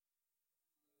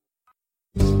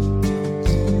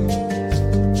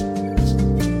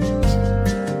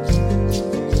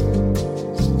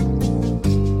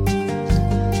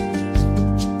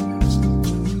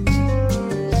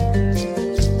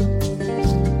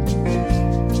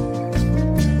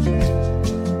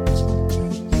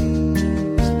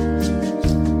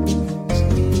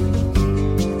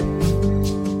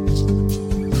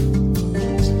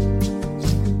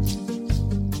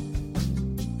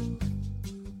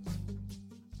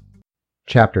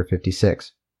Chapter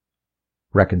 56.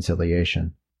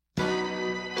 Reconciliation.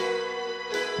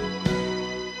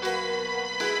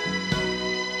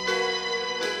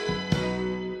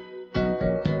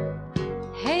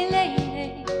 Hey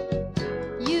lady,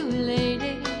 you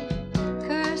lady,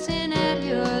 cursing at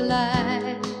your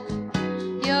life.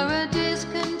 You're a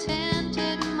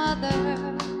discontented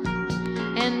mother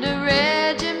and a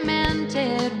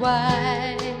regimented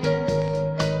wife.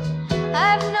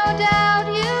 I've no doubt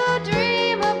you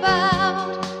dream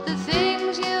about the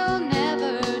things you'll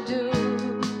never do,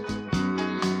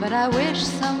 but I wish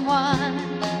someone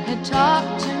had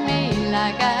talked to me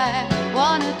like I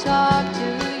want to talk to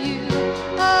you.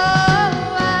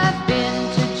 Oh, I've been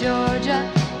to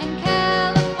Georgia and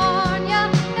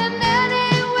California and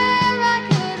anywhere I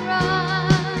could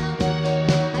run.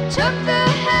 I took the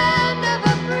hand of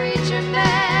a preacher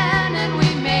man and we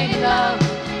made love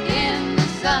in the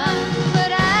sun.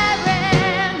 But I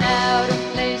ran out of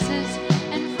places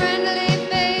and friendly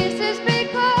faces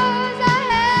because I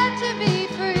had to be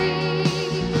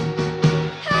free.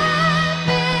 I've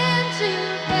been to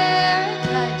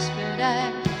paradise, but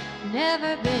I've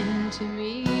never been to me.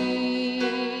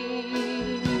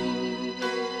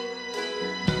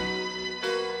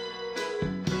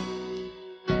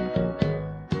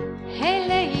 Hey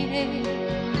lady,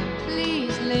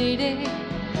 please lady,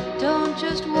 don't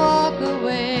just walk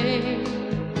away,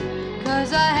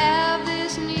 'cause I have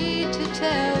this need to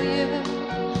tell you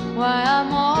why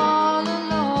I'm all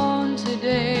alone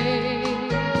today.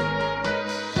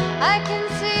 I can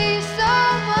see so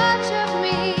much of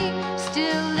me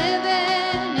still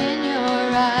living in your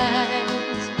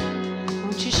eyes.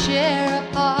 Won't you share a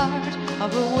part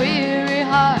of a weary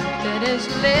heart that has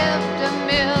lived a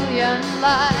million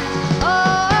lives?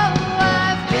 Oh,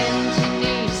 I've been to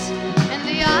Nice and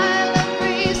the Isle of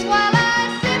Greece while I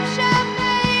sip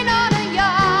champagne on a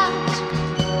yacht.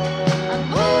 I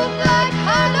moved like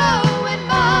Harlow in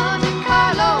Monte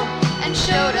Carlo and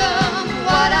showed 'em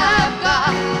what I've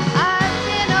got. I've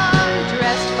been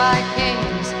undressed by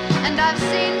kings and I've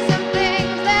seen some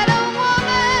things that a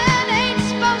woman ain't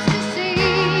supposed to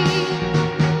see.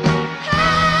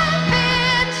 I've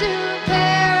been to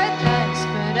paradise,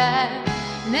 but I've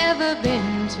never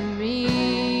been to me.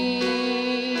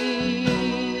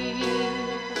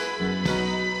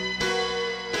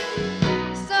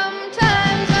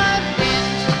 Sometimes I've been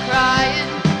to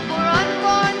crying for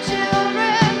unborn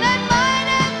children that might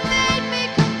have made me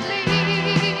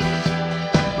complete.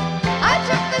 I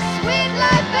took the sweet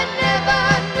life and never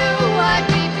knew I'd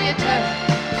be bitter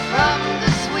from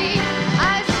the sweet.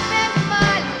 I spent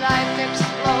my life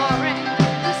exploring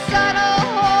the subtle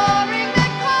whoring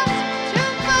that costs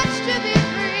too much to be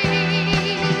free.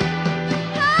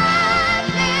 I've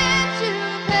been to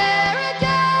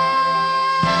paradise.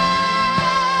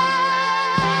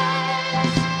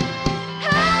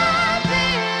 I've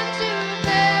been to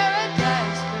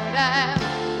paradise, but I've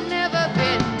never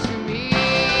been to me.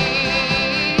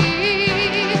 I've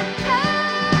been to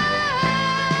paradise.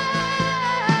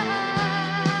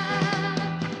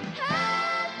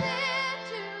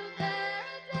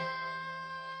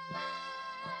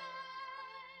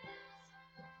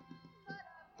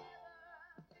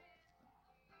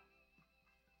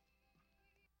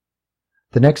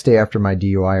 The next day after my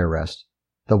DUI arrest,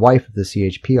 the wife of the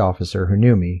CHP officer who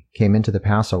knew me came into the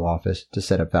Paso office to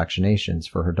set up vaccinations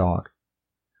for her dog.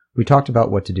 We talked about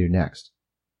what to do next.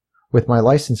 With my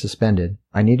license suspended,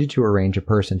 I needed to arrange a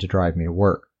person to drive me to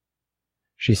work.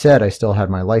 She said I still had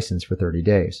my license for 30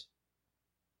 days.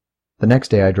 The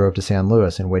next day I drove to San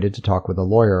Luis and waited to talk with a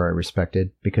lawyer I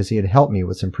respected because he had helped me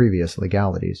with some previous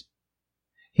legalities.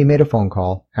 He made a phone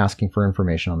call asking for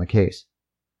information on the case.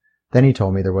 Then he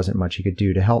told me there wasn't much he could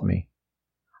do to help me.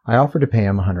 I offered to pay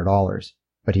him $100,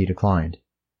 but he declined.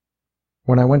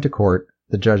 When I went to court,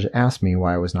 the judge asked me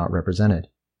why I was not represented.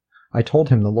 I told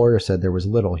him the lawyer said there was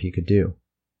little he could do.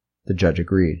 The judge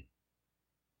agreed.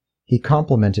 He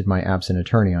complimented my absent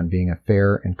attorney on being a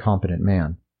fair and competent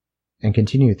man, and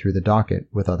continued through the docket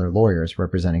with other lawyers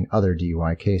representing other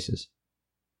DUI cases.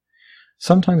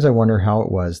 Sometimes I wonder how it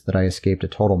was that I escaped a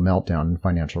total meltdown and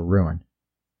financial ruin.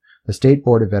 The State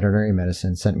Board of Veterinary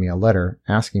Medicine sent me a letter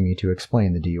asking me to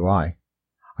explain the DUI.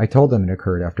 I told them it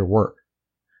occurred after work.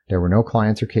 There were no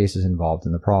clients or cases involved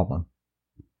in the problem.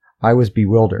 I was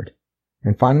bewildered,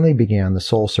 and finally began the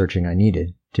soul searching I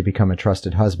needed to become a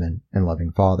trusted husband and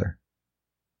loving father.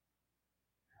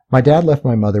 My dad left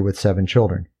my mother with 7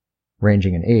 children,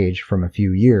 ranging in age from a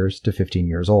few years to 15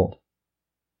 years old.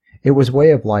 It was way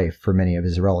of life for many of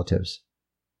his relatives.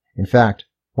 In fact,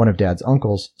 one of Dad's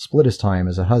uncles split his time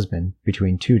as a husband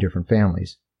between 2 different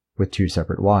families, with 2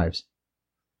 separate wives.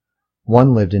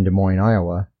 One lived in Des Moines,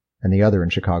 Iowa, and the other in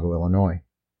Chicago, Illinois.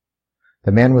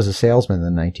 The man was a salesman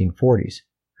in the 1940s,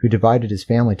 who divided his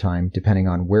family time depending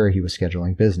on where he was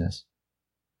scheduling business.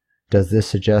 Does this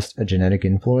suggest a genetic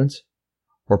influence?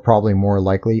 Or probably more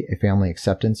likely a family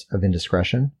acceptance of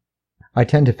indiscretion? I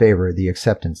tend to favor the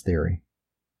acceptance theory.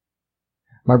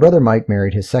 My brother Mike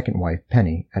married his second wife,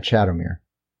 Penny, at Shadowmere.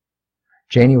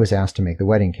 Janie was asked to make the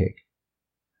wedding cake.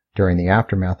 During the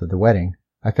aftermath of the wedding,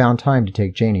 I found time to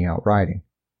take Janie out riding.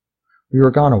 We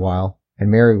were gone a while,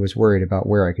 and Mary was worried about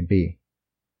where I could be.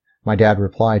 My dad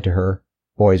replied to her,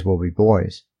 "Boys will be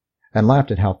boys," and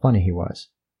laughed at how funny he was.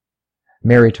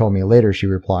 Mary told me later she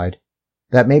replied,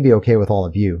 "That may be okay with all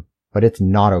of you, but it's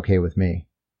not okay with me."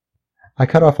 I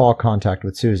cut off all contact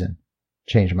with Susan,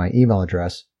 changed my email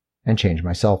address, and changed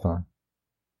my cell phone.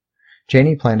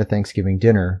 Janie planned a Thanksgiving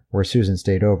dinner where Susan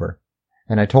stayed over,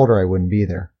 and I told her I wouldn't be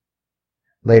there.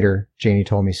 Later, Janie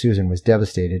told me Susan was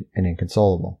devastated and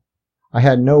inconsolable. I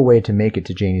had no way to make it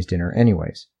to Janie's dinner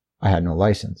anyways. I had no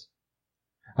license.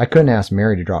 I couldn't ask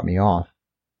Mary to drop me off,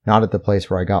 not at the place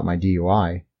where I got my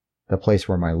DUI, the place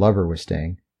where my lover was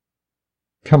staying.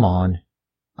 Come on.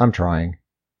 I'm trying.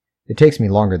 It takes me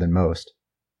longer than most.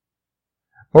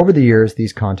 Over the years,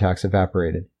 these contacts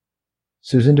evaporated.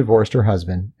 Susan divorced her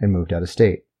husband and moved out of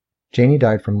state. Janie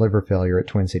died from liver failure at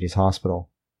Twin Cities Hospital,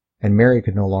 and Mary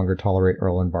could no longer tolerate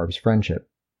Earl and Barb's friendship,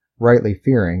 rightly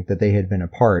fearing that they had been a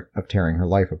part of tearing her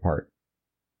life apart.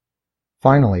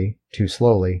 Finally, too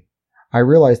slowly, I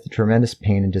realized the tremendous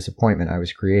pain and disappointment I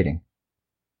was creating.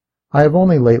 I have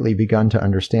only lately begun to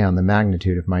understand the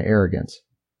magnitude of my arrogance,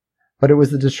 but it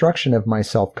was the destruction of my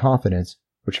self-confidence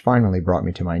which finally brought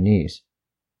me to my knees.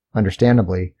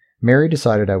 Understandably, Mary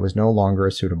decided I was no longer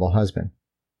a suitable husband.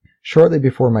 Shortly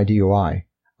before my DUI,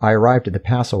 I arrived at the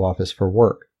Paso office for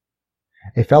work.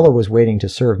 A fellow was waiting to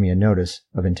serve me a notice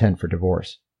of intent for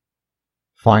divorce.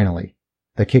 Finally,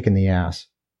 the kick in the ass.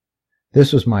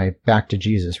 This was my back to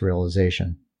Jesus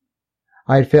realization.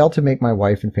 I had failed to make my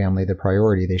wife and family the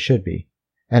priority they should be,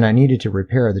 and I needed to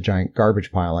repair the giant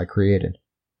garbage pile I created.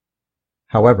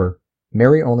 However,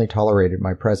 Mary only tolerated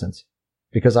my presence,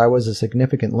 because I was a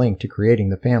significant link to creating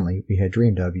the family we had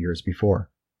dreamed of years before.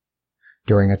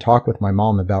 During a talk with my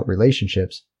mom about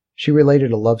relationships, she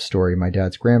related a love story my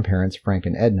dad's grandparents, Frank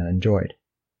and Edna, enjoyed.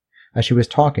 As she was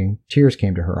talking, tears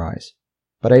came to her eyes,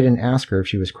 but I didn't ask her if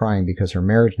she was crying because her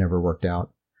marriage never worked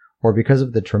out, or because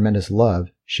of the tremendous love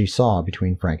she saw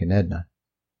between Frank and Edna.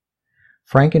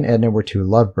 Frank and Edna were two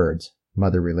lovebirds,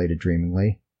 Mother related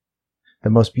dreamingly. The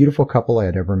most beautiful couple I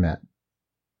had ever met.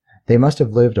 They must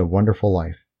have lived a wonderful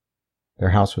life. Their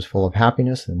house was full of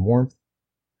happiness and warmth.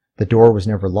 The door was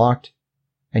never locked,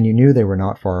 and you knew they were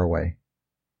not far away.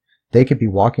 They could be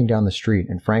walking down the street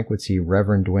and Frank would see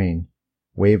Reverend Dwayne,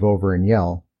 wave over and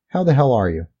yell, "How the hell are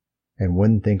you?" and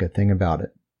wouldn't think a thing about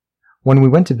it. When we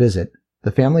went to visit,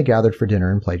 the family gathered for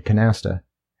dinner and played canasta,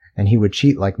 and he would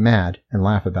cheat like mad and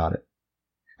laugh about it.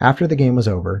 After the game was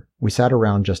over, we sat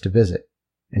around just to visit,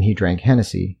 and he drank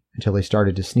Hennessy until he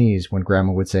started to sneeze when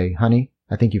Grandma would say, "Honey,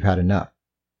 I think you've had enough."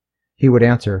 He would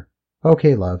answer,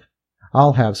 "Okay, love,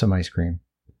 I'll have some ice cream."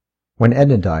 When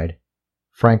Edna died,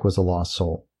 Frank was a lost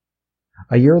soul.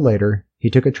 A year later, he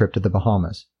took a trip to the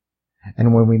Bahamas,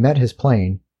 and when we met his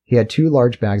plane, he had 2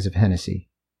 large bags of Hennessy,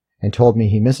 and told me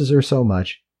he misses her so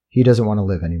much he doesn't want to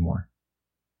live anymore.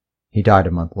 He died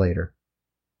a month later.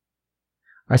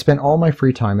 I spent all my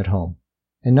free time at home,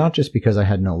 and not just because I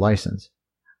had no license.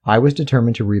 I was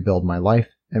determined to rebuild my life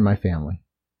and my family.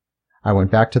 I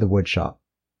went back to the wood shop.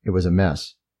 It was a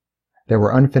mess. There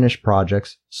were unfinished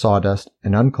projects, sawdust,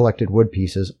 and uncollected wood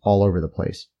pieces all over the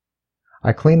place.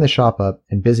 I cleaned the shop up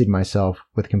and busied myself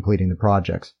with completing the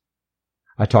projects.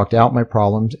 I talked out my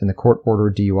problems in the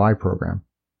court-ordered DUI program.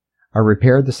 I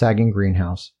repaired the sagging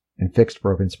greenhouse and fixed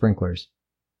broken sprinklers.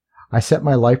 I set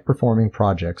my life performing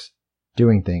projects,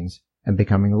 doing things, and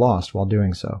becoming lost while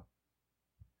doing so.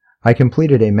 I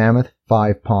completed a mammoth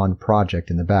 5-pond project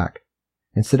in the back.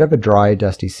 Instead of a dry,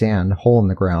 dusty sand hole in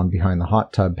the ground behind the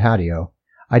hot tub patio,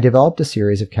 I developed a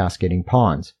series of cascading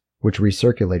ponds, which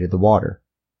recirculated the water.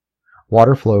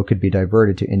 Water flow could be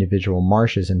diverted to individual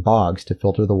marshes and bogs to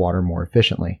filter the water more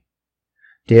efficiently.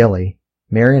 Daily,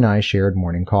 Mary and I shared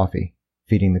morning coffee,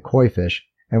 feeding the koi fish,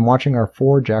 and watching our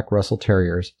 4 Jack Russell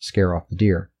Terriers scare off the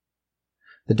deer.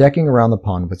 The decking around the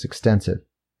pond was extensive,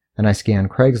 and I scanned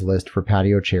Craigslist for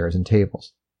patio chairs and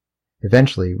tables.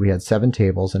 Eventually, we had 7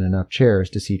 tables and enough chairs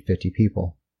to seat 50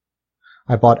 people.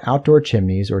 I bought outdoor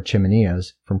chimneys or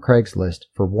chimeneas from Craigslist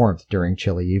for warmth during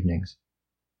chilly evenings.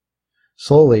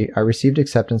 Slowly, I received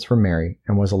acceptance from Mary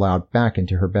and was allowed back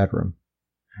into her bedroom.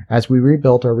 As we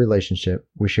rebuilt our relationship,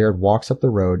 we shared walks up the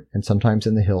road and sometimes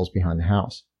in the hills behind the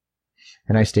house.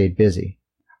 And I stayed busy.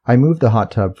 I moved the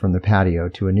hot tub from the patio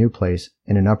to a new place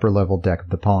in an upper-level deck of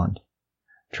the pond,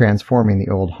 transforming the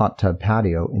old hot tub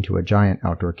patio into a giant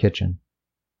outdoor kitchen.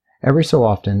 Every so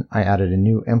often, I added a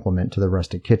new implement to the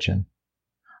rustic kitchen.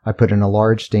 I put in a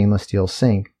large stainless steel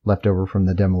sink left over from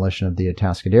the demolition of the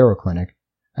Atascadero Clinic,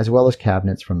 as well as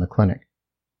cabinets from the clinic.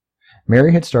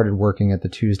 Mary had started working at the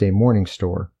Tuesday morning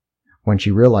store when she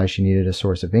realized she needed a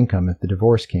source of income if the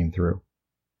divorce came through.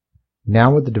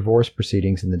 Now, with the divorce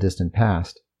proceedings in the distant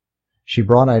past, she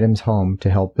brought items home to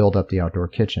help build up the outdoor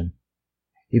kitchen.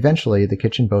 Eventually, the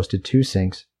kitchen boasted 2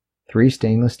 sinks, 3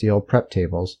 stainless steel prep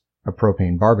tables, a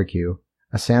propane barbecue,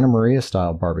 a Santa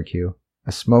Maria-style barbecue,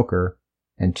 a smoker,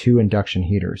 and 2 induction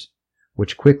heaters,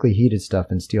 which quickly heated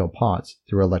stuff in steel pots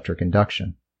through electric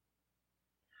induction.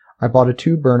 I bought a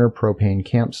 2-burner propane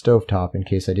camp stovetop in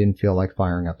case I didn't feel like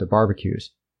firing up the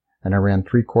barbecues, and I ran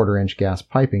 3/4-inch gas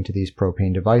piping to these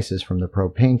propane devices from the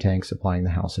propane tank supplying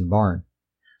the house and barn,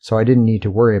 so I didn't need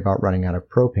to worry about running out of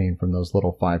propane from those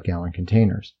little 5-gallon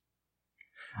containers.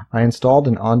 I installed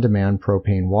an on-demand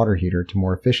propane water heater to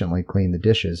more efficiently clean the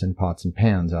dishes and pots and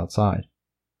pans outside.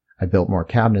 I built more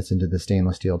cabinets into the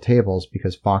stainless steel tables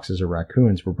because foxes or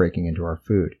raccoons were breaking into our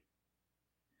food.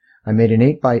 I made an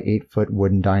 8 by 8 foot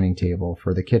wooden dining table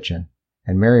for the kitchen,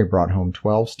 and Mary brought home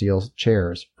 12 steel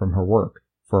chairs from her work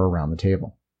for around the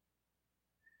table.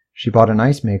 She bought an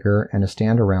ice maker and a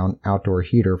stand-around outdoor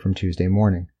heater from Tuesday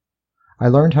morning. I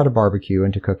learned how to barbecue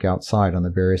and to cook outside on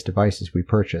the various devices we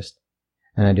purchased,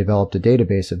 and I developed a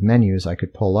database of menus I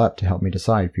could pull up to help me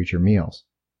decide future meals.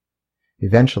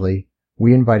 Eventually,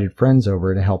 we invited friends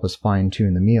over to help us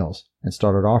fine-tune the meals and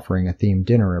started offering a themed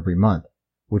dinner every month,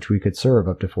 which we could serve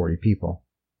up to 40 people.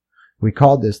 We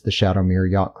called this the Shadowmere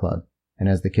Yacht Club, and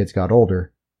as the kids got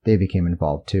older, they became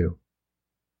involved too.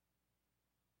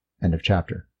 End of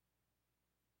chapter.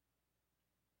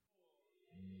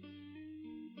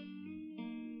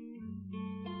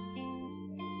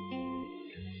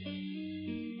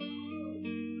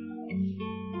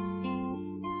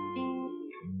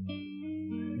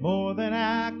 More than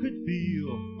I could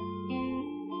feel,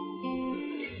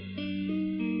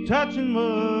 touching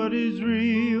what is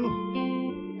real.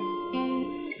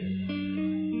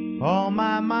 All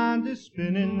my mind is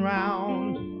spinning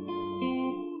round,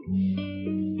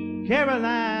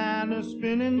 Carolina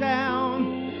spinning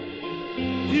down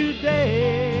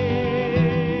today.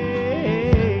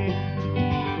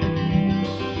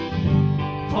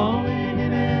 Falling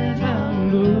in and out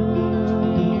of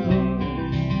love,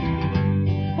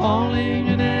 falling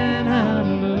in and out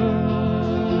of love.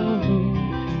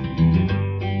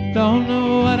 Don't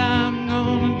know what I'm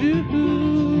gonna do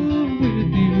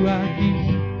with you. I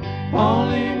keep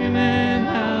falling in and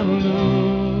out of love.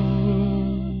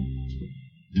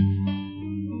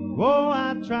 Oh,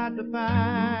 I tried to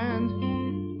find,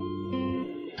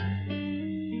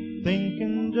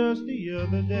 thinking just the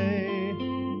other day,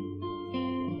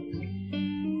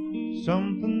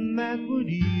 something that would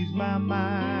ease my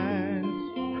mind.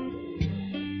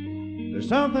 There's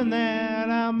something that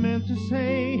I meant to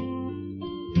say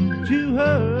to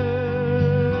her.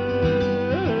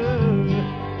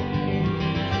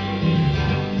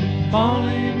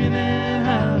 Falling in and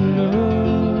out of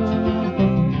love,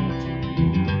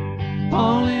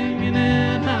 falling in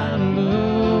and out of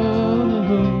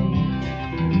love.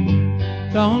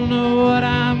 Don't know what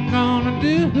I'm gonna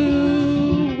do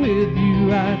with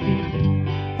you. I keep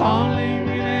falling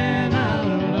in and out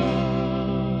of love.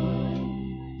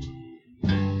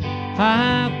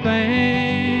 I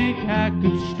think I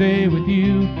could stay with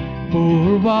you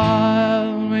for a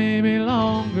while, maybe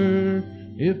longer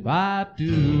if I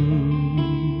do.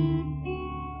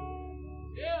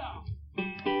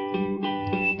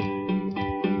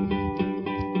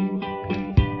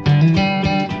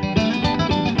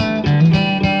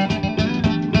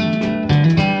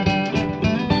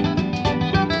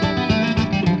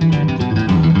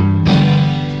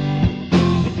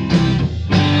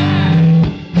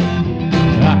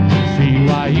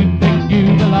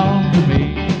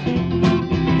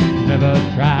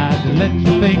 Tried to let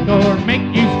you think or make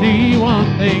you see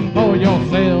one thing for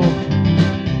yourself.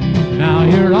 Now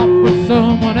you're off with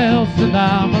someone else and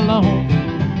I'm alone.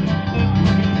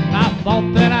 I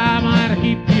thought that I might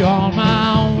keep you on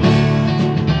my own.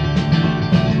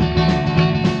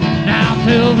 Now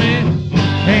tell me,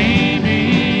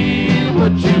 Amy,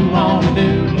 what you wanna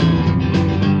do?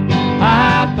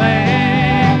 I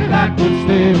think that I could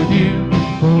stay with you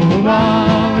for a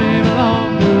while, maybe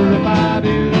longer if I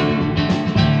do.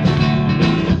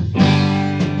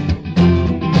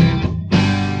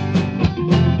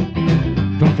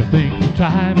 the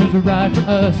time is right for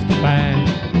us to find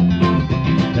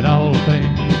that all the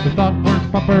things we thought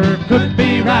weren't proper could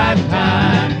be right in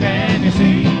time. Can you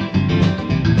see?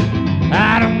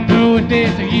 I don't know if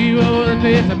it's a you or if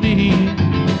it's a me,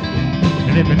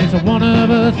 and if it's a one of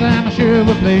us, I'm sure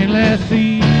we're playing let's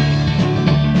see.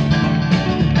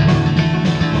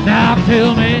 Now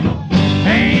tell me,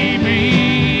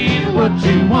 Amy, what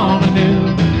you wanna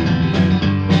do?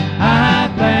 I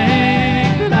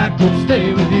think that I could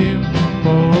stay with you for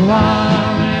a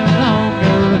while and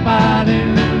longer if I do.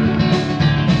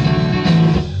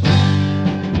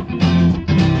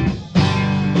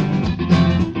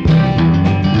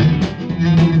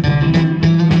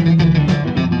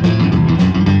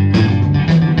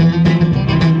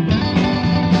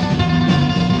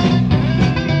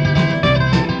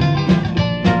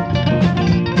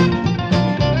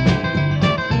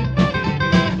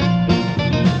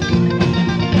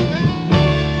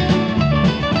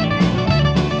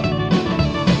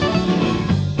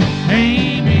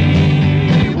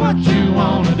 Amy, what you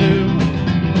wanna do?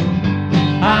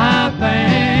 I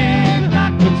think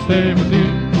I could stay with you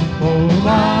for a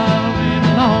while and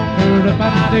longer if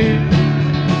I do.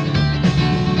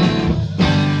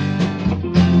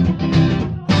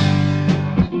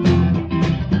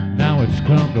 Now it's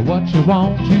come to what you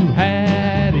want, you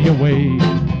had your way,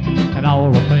 and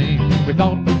all the things we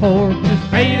thought before just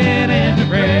faded into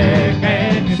gray.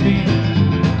 Can you see?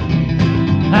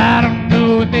 I don't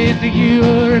know if it's a you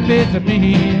or if it's a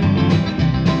me,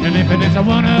 and if it is a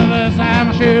one of us,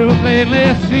 I'm sure we'll play it.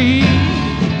 Let's see.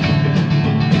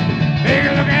 Take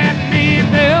a look at me and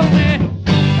tell me,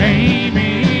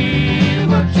 Amy,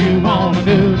 what you wanna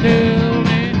do? Tell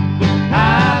me.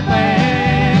 I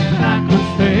think that I could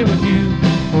stay with you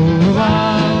for a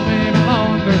while, maybe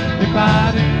longer if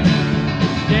I do.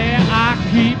 Yeah, I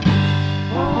keep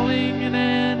falling in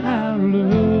and out of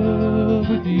love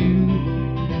with you.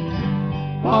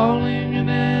 Falling in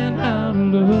and out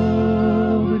of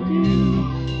love with you.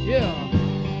 Yeah.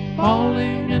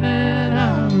 Falling in and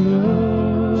out of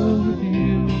love with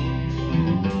you.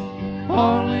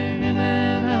 Falling in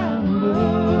and out of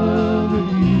love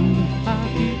with you. I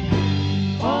keep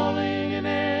falling in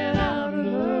and out of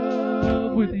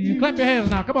love with you. Clap your hands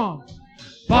now, come on.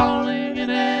 Falling in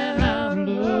and out of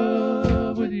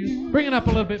love with you. Bring it up a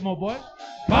little bit more, boys.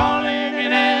 Falling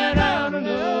in and out of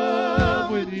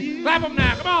love with you. Clap them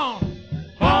now, come on.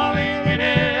 Falling in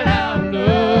and out of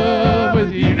love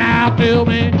with you. Now tell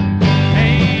me,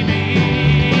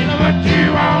 Amy, what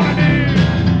you wanna do?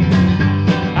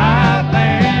 I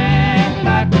think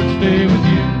I could stay with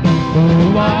you for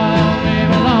a while,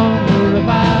 maybe longer if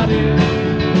I do.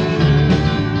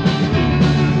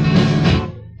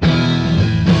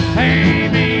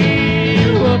 Amy,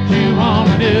 what you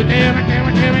wanna do? Tell me, tell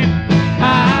me, tell me.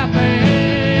 I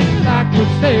think I could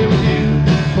stay with you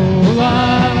for a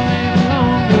while and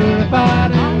longer if I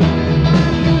do.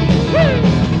 Woo!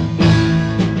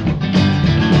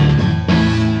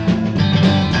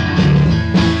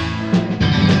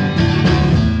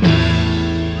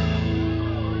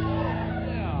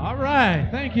 Yeah, all right,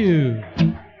 thank you.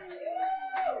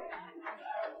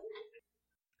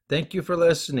 Thank you for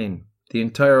listening. The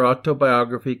entire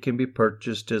autobiography can be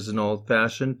purchased as an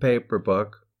old-fashioned paper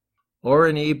book or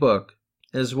an ebook,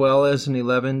 as well as an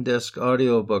 11-disc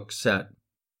audiobook set,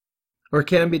 or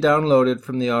can be downloaded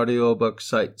from the audiobook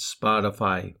site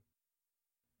Spotify.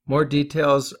 More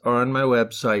details are on my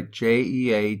website,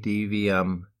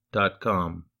 jeadvm.com.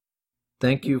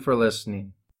 Thank you for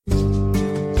listening.